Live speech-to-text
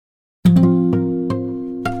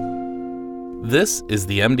This is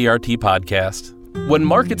the MDRT Podcast. When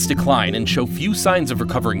markets decline and show few signs of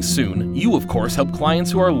recovering soon, you, of course, help clients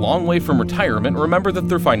who are a long way from retirement remember that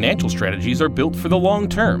their financial strategies are built for the long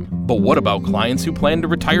term. But what about clients who plan to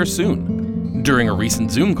retire soon? During a recent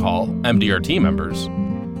Zoom call, MDRT members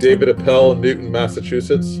David Appel, Newton,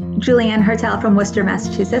 Massachusetts. Julianne Hertel from Worcester,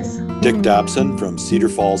 Massachusetts. Dick Dobson from Cedar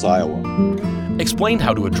Falls, Iowa. explained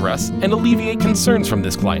how to address and alleviate concerns from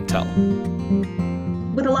this clientele.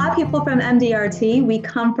 With a lot of people from MDRT, we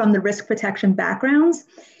come from the risk protection backgrounds.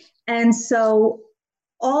 And so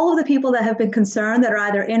all of the people that have been concerned that are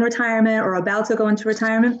either in retirement or about to go into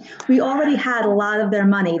retirement, we already had a lot of their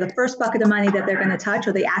money, the first bucket of money that they're going to touch,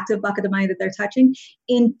 or the active bucket of money that they're touching,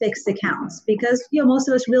 in fixed accounts, because most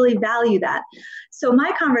of us really value that. So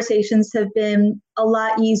my conversations have been a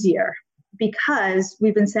lot easier because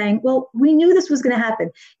we've been saying, well, we knew this was going to happen.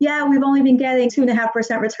 Yeah, we've only been getting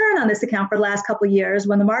 2.5% return on this account for the last couple of years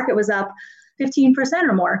when the market was up 15%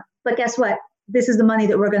 or more. But guess what? This is the money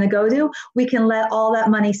that we're going to go to. We can let all that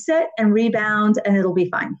money sit and rebound, and it'll be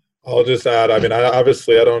fine. I'll just add, I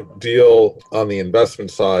don't deal on the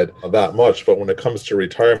investment side that much, but when it comes to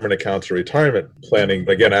retirement accounts or retirement planning,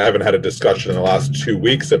 again, I haven't had a discussion in the last 2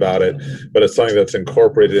 weeks about it, but it's something that's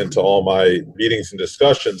incorporated into all my meetings and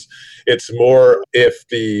discussions. It's more if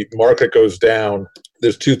the market goes down,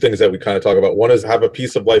 there's two things that we kind of talk about. One is have a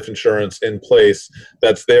piece of life insurance in place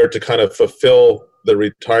that's there to kind of fulfill the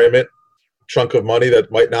retirement chunk of money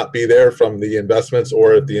that might not be there from the investments,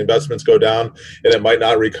 or if the investments go down and it might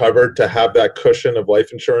not recover, to have that cushion of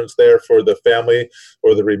life insurance there for the family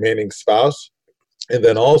or the remaining spouse. And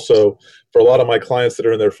then also for a lot of my clients that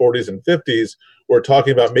are in their 40s and 50s, we're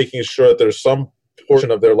talking about making sure that there's some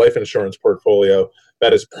portion of their life insurance portfolio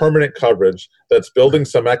that is permanent coverage, that's building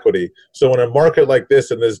some equity. So in a market like this,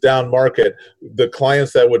 in this down market, the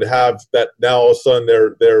clients that would have that now all of a sudden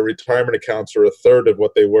their retirement accounts are a third of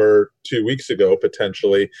what they were 2 weeks ago,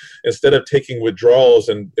 potentially, instead of taking withdrawals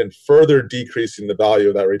and further decreasing the value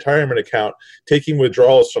of that retirement account, taking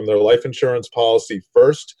withdrawals from their life insurance policy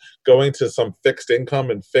first, going to some fixed income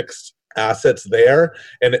and fixed assets there,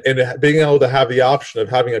 and being able to have the option of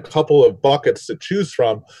having a couple of buckets to choose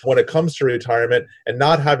from when it comes to retirement, and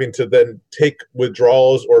not having to then take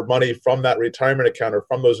withdrawals or money from that retirement account or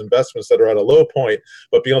from those investments that are at a low point,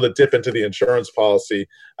 but being able to dip into the insurance policy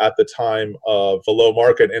at the time of the low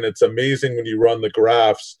market. And it's amazing when you run the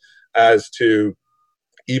graphs as to,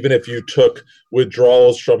 even if you took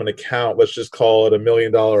withdrawals from an account, let's just call it $1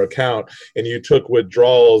 million account, and you took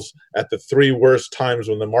withdrawals at the 3 worst times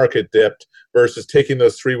when the market dipped versus taking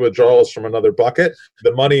those 3 withdrawals from another bucket,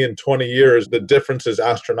 the money in 20 years, the difference is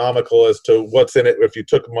astronomical as to what's in it if you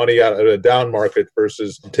took money out of a down market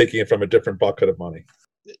versus taking it from a different bucket of money.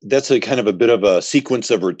 That's a kind of a bit of a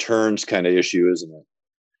sequence of returns kind of issue, isn't it?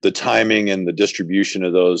 The timing and the distribution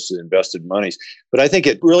of those invested monies. But I think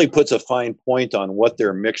it really puts a fine point on what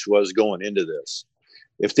their mix was going into this.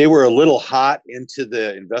 If they were a little hot into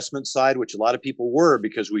the investment side, which a lot of people were,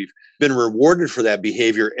 because we've been rewarded for that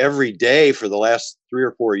behavior every day for the last 3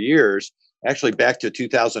 or 4 years, actually back to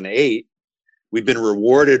 2008, we've been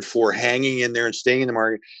rewarded for hanging in there and staying in the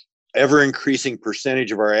market, ever increasing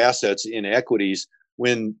percentage of our assets in equities,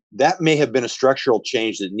 when that may have been a structural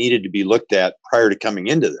change that needed to be looked at prior to coming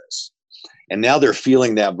into this. And now they're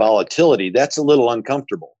feeling that volatility. That's a little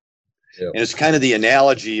uncomfortable. Yep. And it's kind of the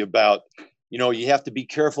analogy about, you have to be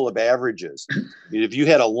careful of averages. If you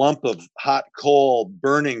had a lump of hot coal,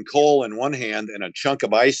 burning coal in one hand and a chunk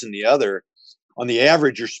of ice in the other, on the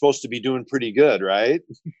average, you're supposed to be doing pretty good, right?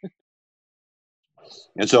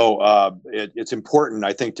 And so it's important,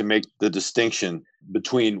 I think, to make the distinction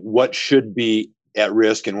between what should be at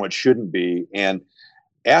risk and what shouldn't be. And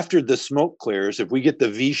after the smoke clears, if we get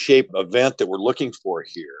the V-shaped event that we're looking for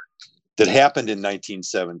here, that happened in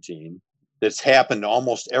 1917, that's happened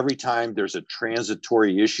almost every time there's a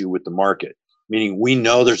transitory issue with the market, meaning we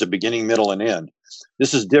know there's a beginning, middle, and end.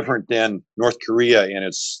 This is different than North Korea and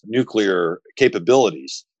its nuclear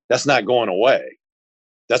capabilities. That's not going away.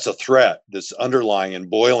 That's a threat that's underlying and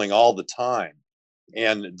boiling all the time.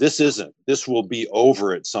 And this isn't. This will be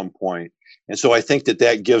over at some point. And so I think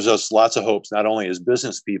that gives us lots of hopes, not only as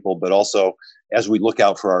business people, but also as we look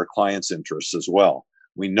out for our clients' interests as well.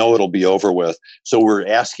 We know it'll be over with. So we're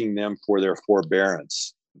asking them for their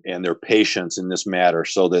forbearance and their patience in this matter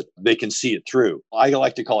so that they can see it through. I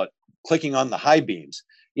like to call it clicking on the high beams.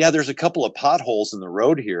 Yeah, there's a couple of potholes in the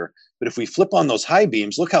road here, but if we flip on those high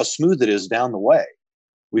beams, look how smooth it is down the way.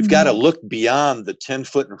 We've got to look beyond the 10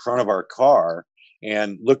 foot in front of our car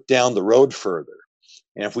and look down the road further.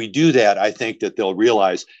 And if we do that, I think that they'll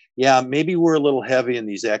realize, yeah, maybe we're a little heavy in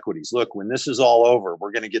these equities. Look, when this is all over,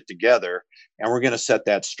 we're going to get together and we're going to set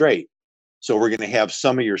that straight. So we're going to have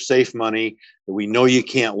some of your safe money that we know you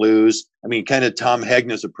can't lose. I mean, kind of Tom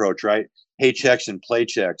Hegna's approach, right? Paychecks and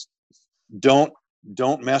playchecks. Don't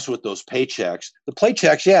mess with those paychecks. The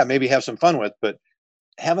playchecks, yeah, maybe have some fun with, but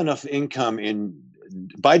have enough income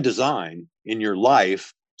by design in your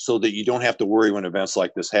life so that you don't have to worry when events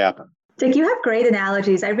like this happen. Dick, you have great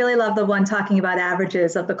analogies. I really love the one talking about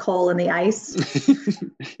averages of the coal and the ice.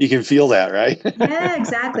 You can feel that, right? Yeah,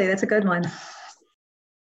 exactly. That's a good one.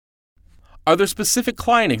 Are there specific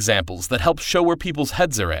client examples that help show where people's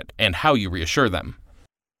heads are at and how you reassure them?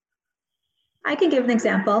 I can give an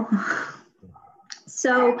example.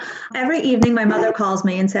 So every evening, my mother calls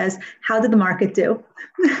me and says, how did the market do?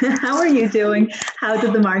 How are you doing? How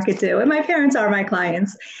did the market do? And my parents are my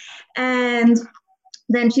clients. And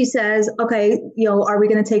then she says, okay, are we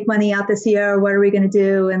going to take money out this year? What are we going to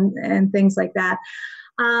do? And things like that.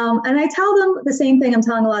 And I tell them the same thing I'm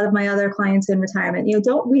telling a lot of my other clients in retirement.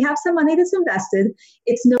 We have some money that's invested.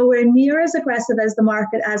 It's nowhere near as aggressive as the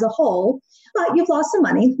market as a whole, but you've lost some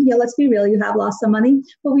money. Let's be real, you have lost some money,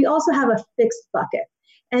 but we also have a fixed bucket.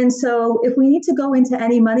 And so if we need to go into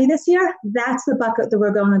any money this year, that's the bucket that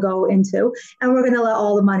we're going to go into. And we're going to let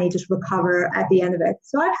all the money just recover at the end of it.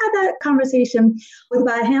 So I've had that conversation with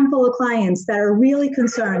about a handful of clients that are really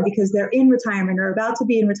concerned because they're in retirement or about to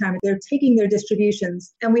be in retirement. They're taking their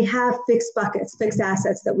distributions and we have fixed buckets, fixed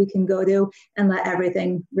assets that we can go to and let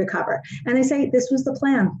everything recover. And they say, this was the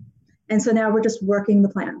plan. And so now we're just working the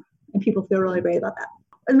plan. And people feel really great about that.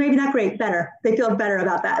 And maybe not great, better. They feel better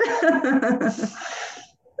about that.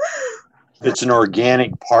 It's an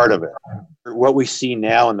organic part of it. What we see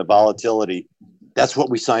now in the volatility, that's what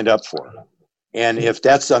we signed up for. And if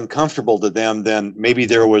that's uncomfortable to them, then maybe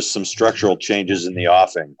there was some structural changes in the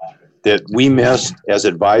offing that we missed as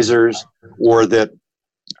advisors or that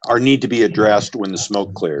need to be addressed when the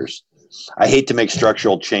smoke clears. I hate to make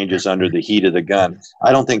structural changes under the heat of the gun.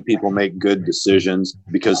 I don't think people make good decisions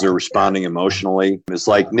because they're responding emotionally. It's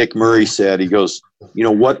like Nick Murray said, he goes,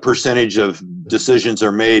 what percentage of decisions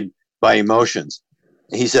are made by emotions?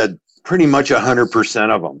 He said, pretty much 100%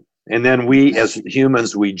 of them. And then we, as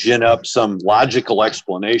humans, we gin up some logical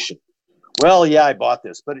explanation. Well, yeah, I bought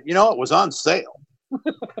this, but it was on sale.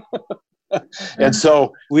 And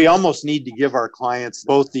so we almost need to give our clients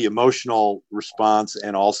both the emotional response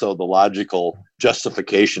and also the logical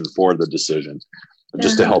justification for the decision,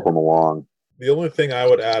 just to help them along. The only thing I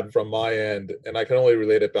would add from my end, and I can only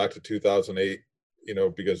relate it back to 2008,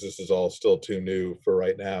 because this is all still too new for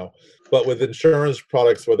right now. But with insurance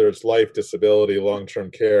products, whether it's life, disability,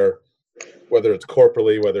 long-term care, whether it's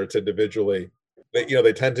corporately, whether it's individually,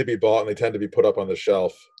 they tend to be bought and they tend to be put up on the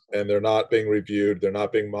shelf. And they're not being reviewed, they're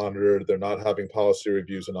not being monitored, they're not having policy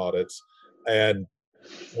reviews and audits. And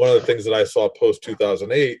one of the things that I saw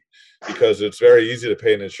post-2008, because it's very easy to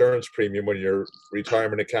pay an insurance premium when your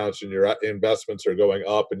retirement accounts and your investments are going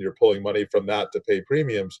up and you're pulling money from that to pay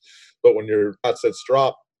premiums. But when your assets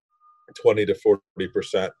drop 20 to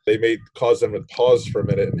 40%, they may cause them to pause for a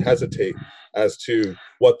minute and hesitate as to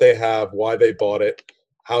what they have, why they bought it,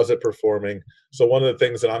 how's it performing. So one of the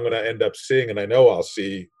things that I'm going to end up seeing, and I know I'll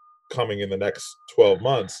see coming in the next 12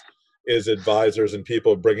 months, is advisors and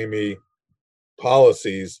people bringing me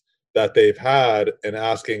policies that they've had and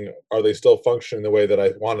asking, are they still functioning the way that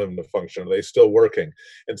I want them to function? Are they still working?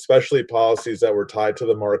 And especially policies that were tied to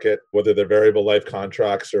the market, whether they're variable life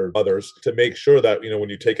contracts or others, to make sure that, when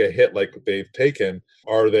you take a hit like they've taken,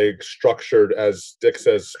 are they structured, as Dick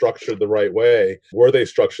says, structured the right way? Were they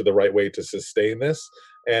structured the right way to sustain this?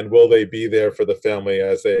 And will they be there for the family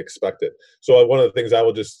as they expected? So one of the things I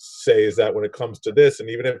will just say is that when it comes to this,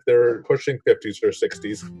 and even if they're pushing 50s or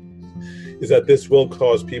 60s, is that this will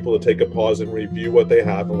cause people to take a pause and review what they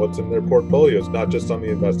have and what's in their portfolios, not just on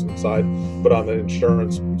the investment side, but on the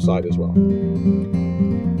insurance side as well.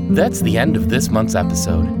 That's the end of this month's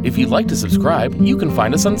episode. If you'd like to subscribe, you can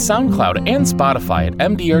find us on SoundCloud and Spotify at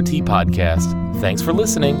MDRT Podcast. Thanks for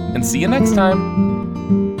listening, and see you next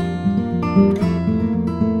time.